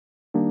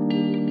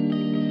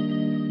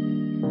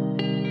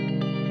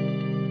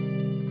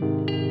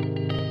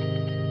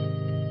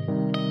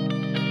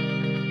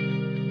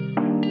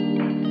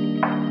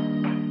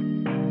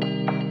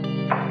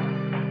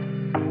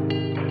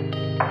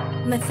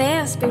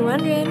Matthaios, be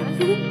wondering.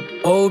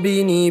 Oh,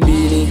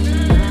 Binibini,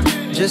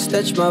 just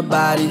touch my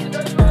body.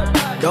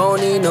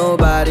 Don't need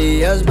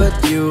nobody else but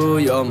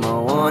you. You're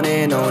my one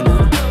and only.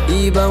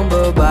 Ibang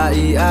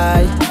babae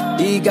ay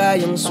di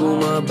kayang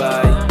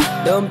sumabay.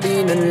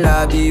 Dampi ng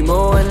labi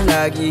mo ang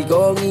lagi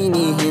kong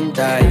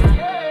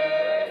hinihintay.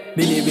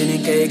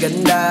 Binibining kay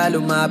ganda,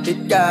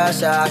 lumapit ka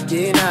sa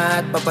akin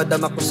at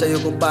papadama ko sa'yo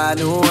kung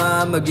paano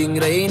maging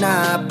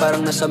reyna.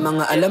 Parang nasa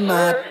mga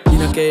alamat, di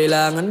na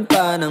kailangan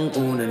pa ng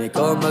unan.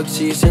 Ikaw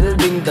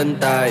magsisilbing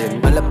dantayan,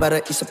 mala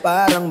paraiso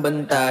parang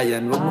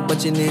bantayan. Huwag mo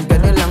pansinin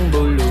kanilang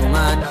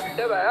bulungan.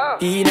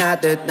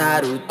 Hinata't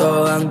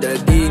Naruto ang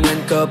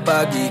datingan.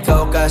 Kapag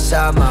ikaw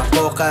kasama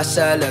ko,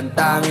 kasalan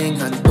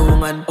tanging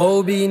hantungan.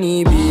 Oh,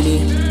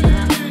 Binibini,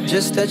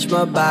 just touch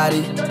my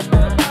body.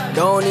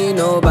 Don't need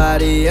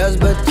nobody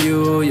else but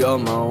you. You're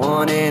my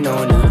one and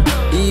only.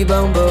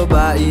 Ibang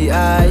babae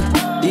ay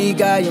di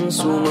kayang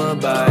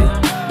sumabay.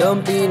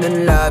 Dampi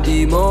ng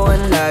labi mo ang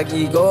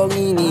lagi kong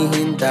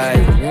hinihintay.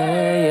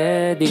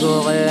 Di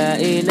ko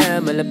kalain na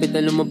malapit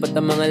na lumapit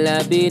ang mga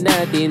labi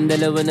natin.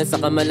 Dalawa na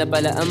sa kamala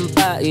pala ang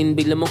pain.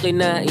 Bigla mong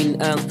kinain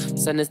ang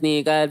sanas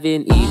ni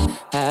Calvin E.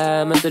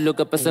 Matulog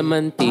ka pa sa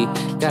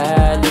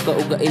mantika. Luka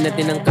ugain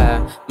natin ang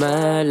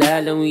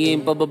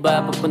kamalalawin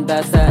pababa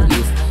papunta sa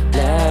east.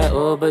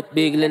 Lao, ba't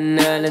bigla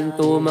na lang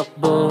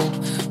tumakbo?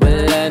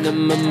 Wala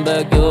naman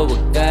bagyo,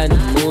 wag ka na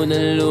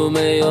munang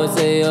lumayo.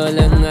 Sa'yo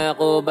lang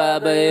ako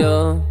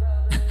babayo.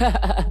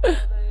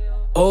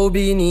 Oh,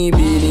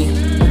 Binibini,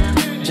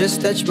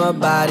 just touch my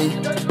body.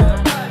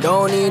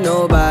 Don't need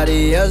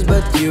nobody else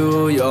but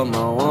you. You're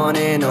my one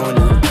and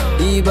only.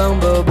 Ibang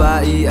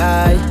babae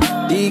ay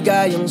di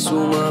kayang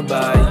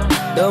sumabay.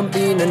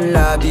 Dampi ng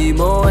labi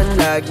mo ang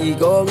lagi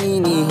kong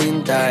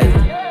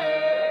hinihintay.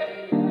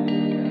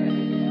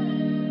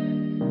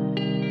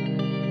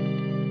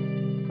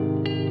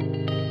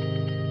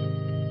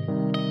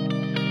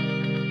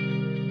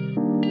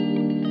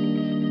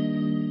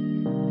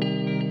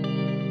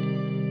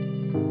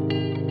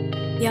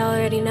 Y'all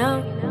already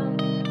know.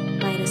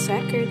 Minus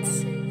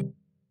Records.